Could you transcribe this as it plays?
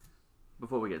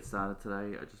Before we get started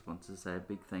today, I just want to say a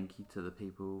big thank you to the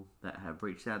people that have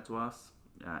reached out to us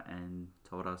and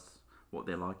told us what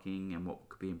they're liking and what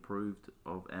could be improved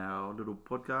of our little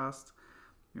podcast.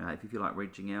 If you feel like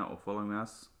reaching out or following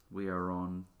us, we are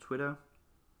on Twitter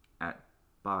at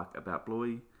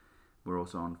BarkAboutBluey. We're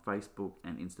also on Facebook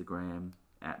and Instagram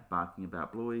at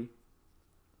BarkingAboutBluey.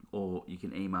 Or you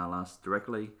can email us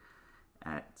directly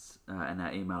and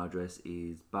our email address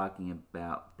is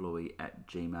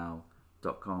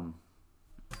barkingaboutbluey@gmail.com.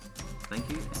 Thank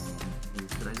you, and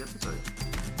here's today's episode.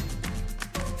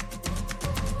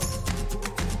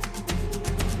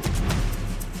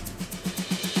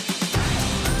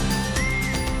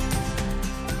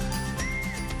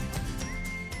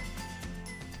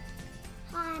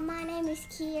 Hi, my name is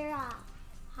Kira.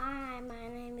 Hi, my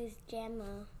name is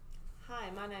Gemma. Hi,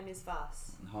 my name is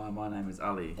Vas. Hi, my name is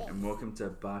Ali, and welcome to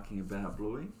Barking About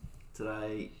Bluey.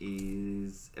 Today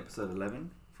is episode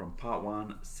 11 from part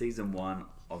 1, season 1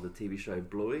 of the TV show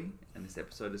Bluey, and this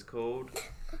episode is called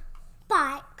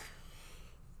Bike.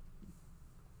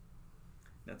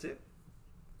 That's it?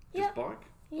 Yep. Just bike?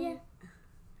 Yeah.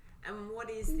 And what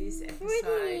is this episode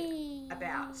Pretty.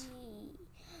 about?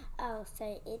 Oh,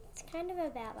 so it's kind of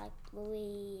about like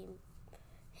Bluey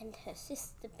and her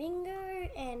sister Bingo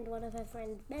and one of her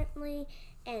friends Bentley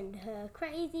and her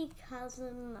crazy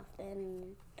cousin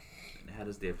Muffin. And how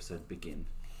does the episode begin?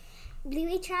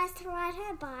 Bluey tries to ride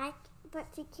her bike, but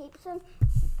she keeps on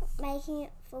making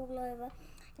it fall over.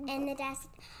 And the dad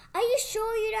said, "Are you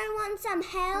sure you don't want some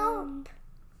help?"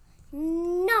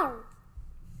 No.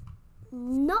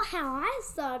 Not how I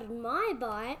started my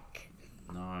bike.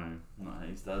 No, not how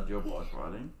you started your bike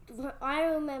riding. I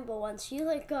remember once you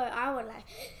let go, I was like,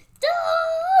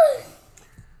 "Duh!"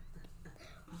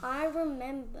 I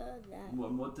remember that.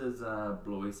 What does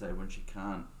Bluey say when she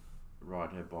can't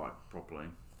ride her bike properly?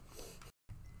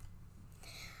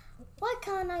 Why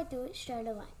can't I do it straight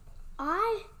away?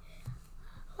 Why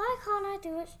can't I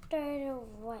do it straight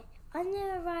away? I'm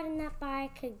never riding that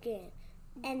bike again.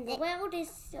 And the world is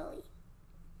silly.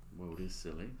 World is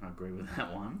silly. I agree with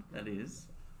that one. That is.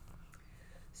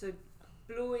 So,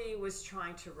 Bluey was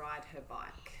trying to ride her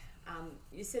bike.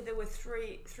 You said there were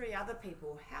three other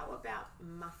people. How about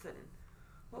Muffin?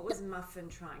 What was Muffin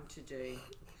trying to do?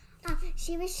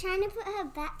 She was trying to put her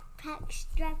backpack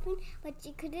strap in, but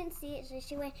she couldn't see it, so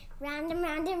she went round and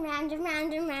round and round and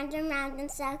round and round and round in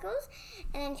circles,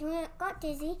 and then she got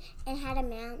dizzy and had a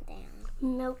meltdown.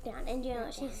 And you know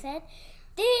what she said?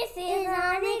 "This is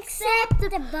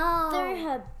unacceptable." Threw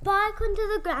her bike onto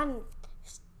the ground.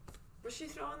 Was she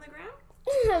throwing the ground?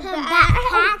 Her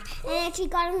backpack, and then she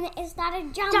got on it and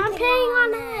started jumping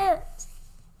on it.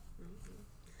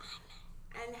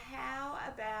 And how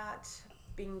about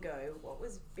Bingo? What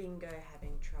was Bingo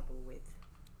having trouble with?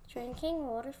 Drinking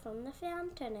water from the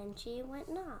fountain, and she went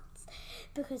nuts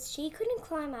because she couldn't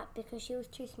climb up because she was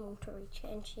too small to reach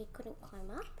it, and she couldn't climb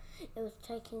up. It was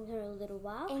taking her a little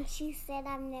while, and she said,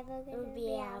 "I'm never going to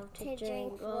be able to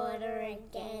drink water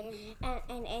again."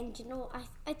 And you know, I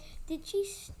did she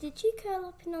curl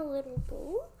up in a little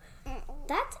ball?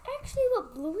 That's actually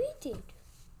what Bluey did.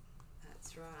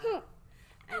 That's right.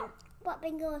 And But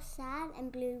Bingo was sad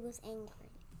and Bluey was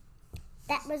angry.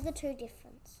 That was the true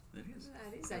difference. It is.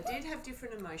 that is, they did have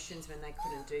different emotions when they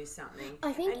couldn't do something.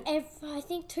 I think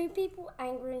two people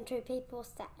angry and two people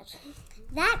sad.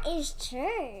 That is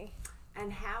true.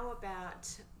 And how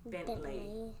about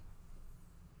Bentley?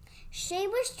 She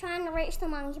was trying to reach the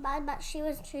monkey bar, but she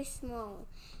was too small.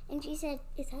 And she said,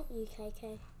 "Is that you,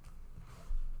 KK?"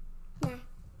 No.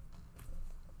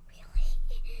 Really?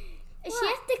 She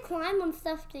has to climb on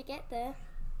stuff to get there.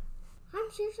 I'm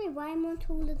seriously way more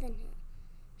taller than her.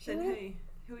 Then who?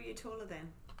 Who are you taller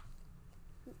than?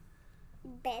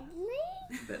 Bentley?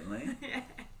 Yeah.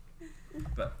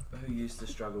 But who used to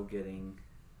struggle getting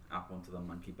up onto the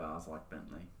monkey bars like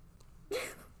Bentley?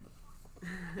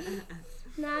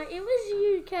 No, it was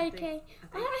you, KK.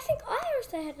 I think I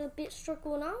also had a bit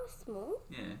struggle when I was small.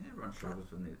 Yeah, everyone struggles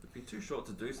with it. If you're too short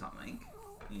to do something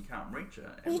and you can't reach it,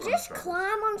 You everyone just struggles.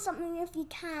 climb on something if you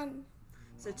can.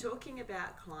 So talking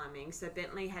about climbing, so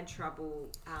Bentley had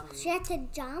trouble. She had to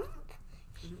jump,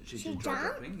 She she did try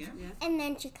jumped. jumping, yeah. and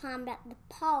then she climbed up the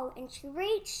pole and she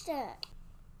reached it.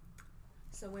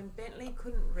 So when Bentley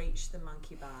couldn't reach the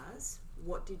monkey bars,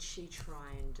 what did she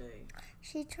try and do?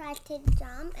 She tried to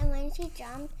jump, and when she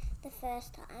jumped the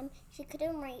first time, she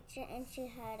couldn't reach it and she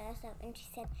hurt herself and she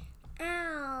said,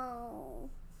 "Ow."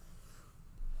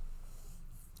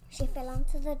 She fell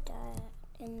onto the dirt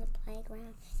in the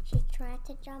playground. She tried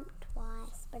to jump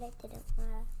twice, but it didn't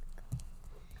work.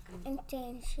 And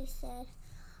then she said,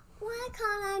 why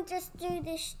can't I just do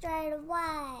this straight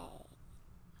away?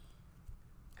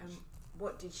 And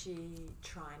what did she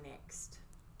try next?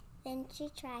 Then she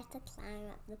tried to climb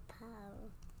up the pole.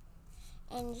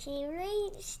 And she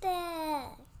reached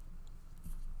it.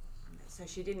 So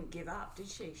she didn't give up, did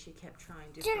she? She kept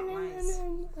trying different ways.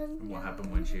 And what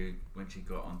happened when she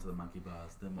got onto the monkey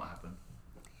bars? Then what happened?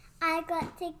 I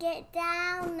got to get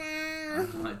down now.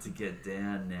 I'd like to get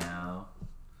down now.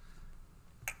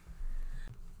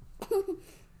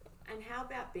 And how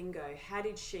about Bingo? How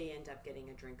did she end up getting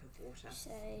a drink of water?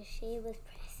 So she was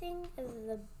pressing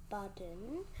the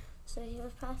button. So he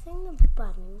was pressing the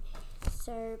button.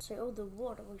 So all the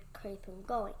water would keep on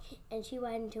going. And she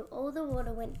waited until all the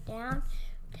water went down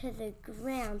to the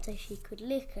ground so she could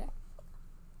lick it.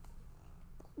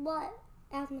 What?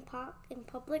 Out in the park, in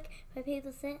public, where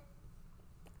people sit?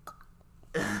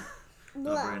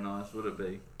 Not very nice, would it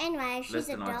be? Anyway, Less she's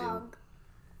a than ideal. dog.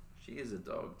 She is a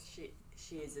dog.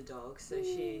 She is a dog, so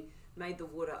she made the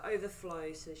water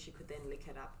overflow so she could then lick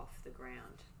it up off the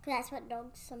ground. That's what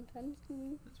dogs sometimes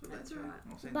do. That's what That's they do. right.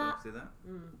 I've seen But- dogs do that.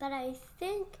 But I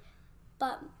think,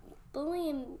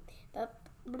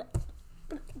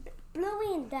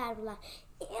 Bluey and Dad were like,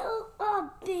 ew, oh,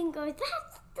 Bingo,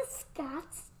 that's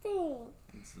disgusting.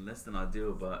 It's less than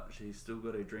ideal, but she still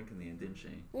got her drink in the end, didn't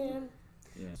she? Yeah.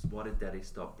 Yeah. Why did Daddy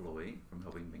stop Bluey from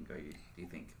helping Bingo, do you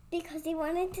think? Because he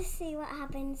wanted to see what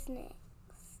happens next.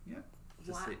 Yeah.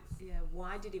 Just Why? see. Yeah.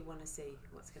 Why did he want to see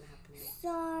what's going to happen next?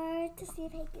 So, to see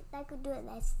if they could do it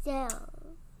themselves.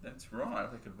 That's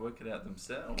right. They could work it out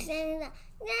themselves. So,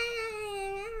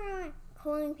 like,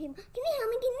 calling people, can you help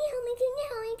me, can you help me, can you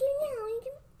help me, can you help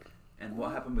me? And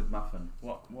what happened with Muffin?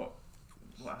 What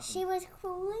happened? She was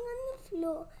crawling on the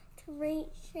floor to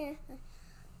reach her.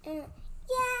 And, yay,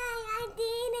 I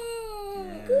did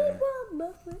it! Yeah. Good one,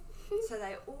 Muffin. So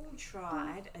they all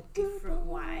tried a different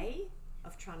way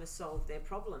of trying to solve their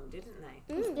problem, didn't they?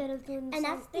 Instead of doing the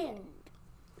same thing.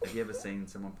 Have you ever seen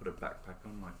someone put a backpack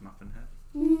on like Muffin had?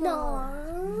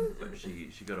 No. But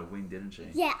she got a win, didn't she?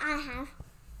 Yeah, I have.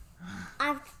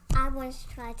 I once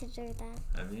tried to do that.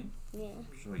 Have you? Yeah. I'm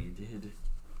sure you did.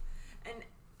 And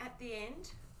at the end,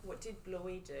 what did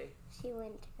Bluey do? She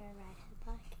went to go ride her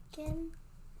bike again.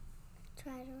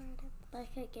 Tried to ride her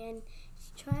bike again.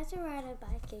 She tried to ride her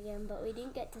bike again, but we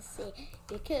didn't get to see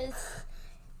because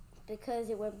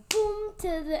it went boom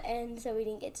to the end, so we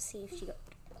didn't get to see if she got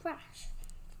crashed.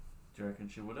 Do you reckon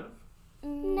she would have?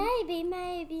 Maybe,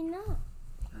 maybe not.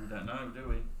 We don't know, do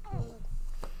we?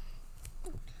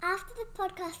 After the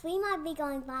podcast, we might be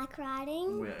going bike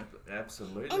riding. We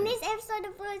absolutely. And this episode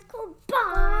of Words called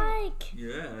Bike.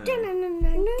 Yeah.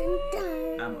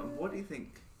 Dun-dun-dun-dun-dun. What do you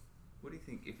think? What do you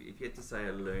think if you had to say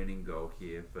a learning goal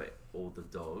here for all the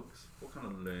dogs? What kind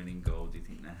of learning goal do you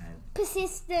think they had?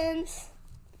 Persistence.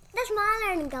 That's my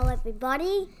learning goal,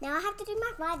 everybody. Now I have to do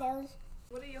my 5 L's.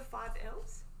 What are your 5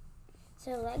 L's?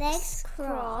 So legs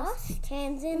crossed,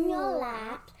 hands in your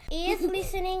lap, ears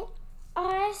listening,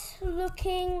 eyes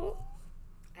looking,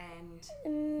 And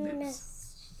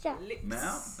Lips. shut. lips.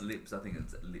 Mouth? Lips, I think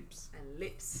it's lips. And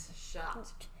lips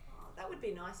shut. Oh, that would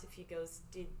be nice if you girls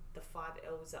did the 5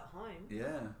 L's at home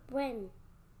Yeah. When?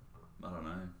 I don't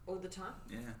know. all the time.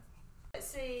 Yeah. Let's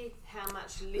see how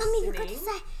much Mummy, listening you got to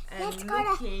say, and let's go to,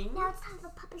 looking. now it's time for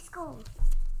puppy school.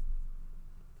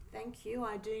 Thank you.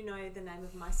 I do know the name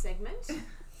of my segment.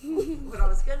 What I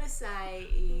was going to say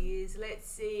is let's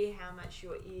see how much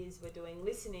your ears were doing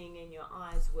listening and your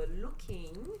eyes were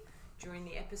looking during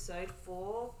the episode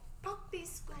for puppy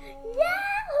school.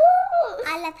 Yahoo!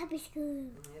 I love puppy school.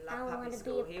 I love I puppy wanna be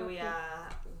school. a Here we puppy. are.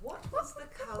 What was the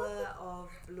colour of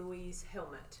Bluey's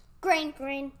helmet? Green,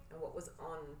 green, And what was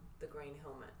on the green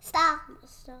helmet? star,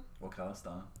 What colour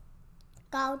star?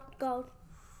 gold, gold,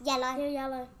 yellow,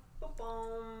 yellow,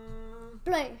 Ba-bum,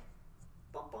 blue,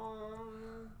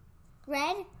 ba-bum.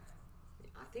 red.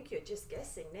 I think you're just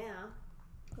guessing now.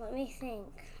 Let me think.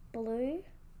 Blue,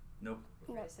 Nope.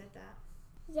 We've already said that.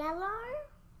 yellow,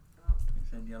 You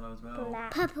said yellow as well. black,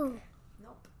 purple,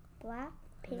 Nope. black,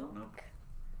 pink, Nope.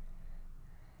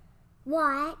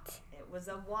 white. It was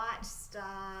a white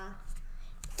star.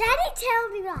 Daddy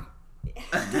told me that.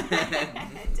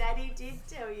 Daddy did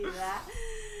tell you that.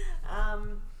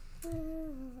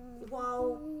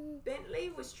 While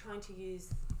Bentley was trying to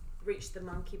reach the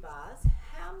monkey bars,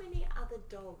 how many other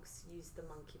dogs used the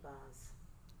monkey bars?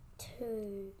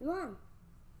 2, 1,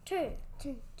 2,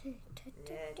 2, 2, 2,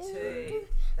 Yeah, 2. 2.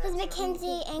 Because That's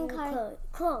Mackenzie and right.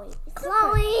 Chloe.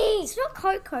 It's not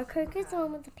Coco. Coco's the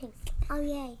one with the pink. Oh,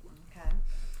 yay. Okay.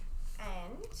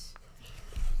 And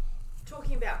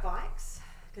talking about bikes,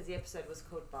 because the episode was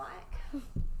called Bike,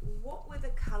 what were the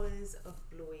colours of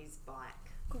Bluey's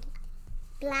bike?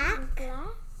 Black,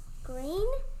 green.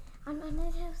 I know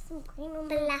there was some green on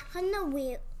black on the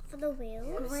wheel for the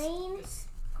wheels. Green. The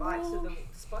spikes of the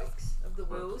spokes of the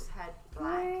wheels had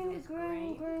black.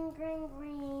 Green,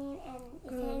 and is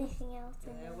there anything else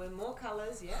in There there? were more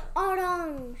colours, yeah.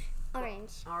 Orange.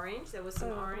 Orange, there was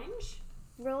some orange.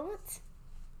 Red.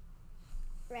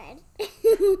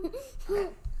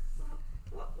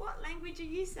 What language are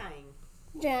you saying?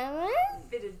 German. A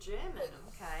bit of German,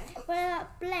 okay. What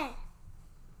about black?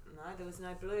 No, there was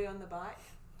no blue on the bike.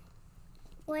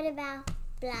 What about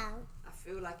blau? I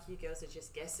feel like you girls are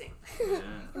just guessing.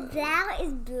 Blau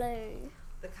is blue.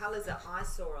 The colours that I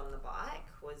saw on the bike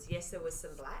was, yes, there was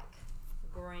some black,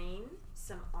 green,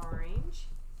 some orange,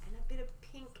 and a bit of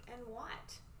pink and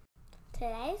white.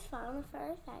 Today's final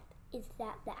fun fact is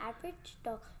that the average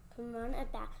dog can run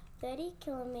about 30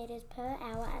 kilometers per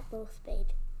hour at full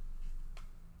speed.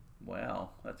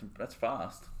 Wow, that's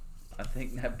fast. I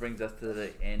think that brings us to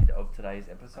the end of today's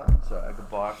episode. So a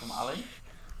goodbye from Ali.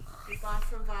 Goodbye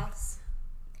from Vas.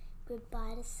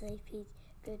 Goodbye to Sleepy.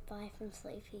 Goodbye from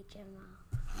Sleepy Gemma.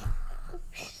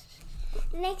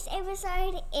 Next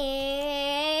episode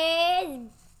is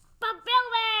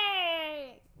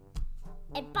Billy.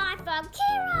 And bye from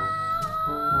Kira.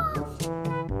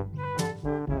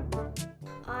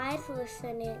 Eyes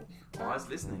listening. Eyes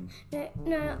listening.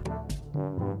 No.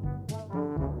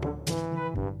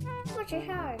 Watch your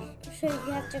house. So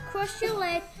you have to cross your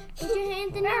leg, put your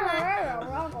hands in your lap.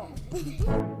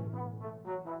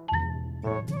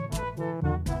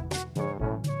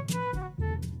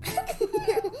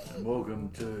 Welcome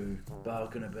to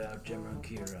Barking About Gemma and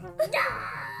Kira.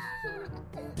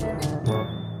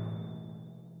 No!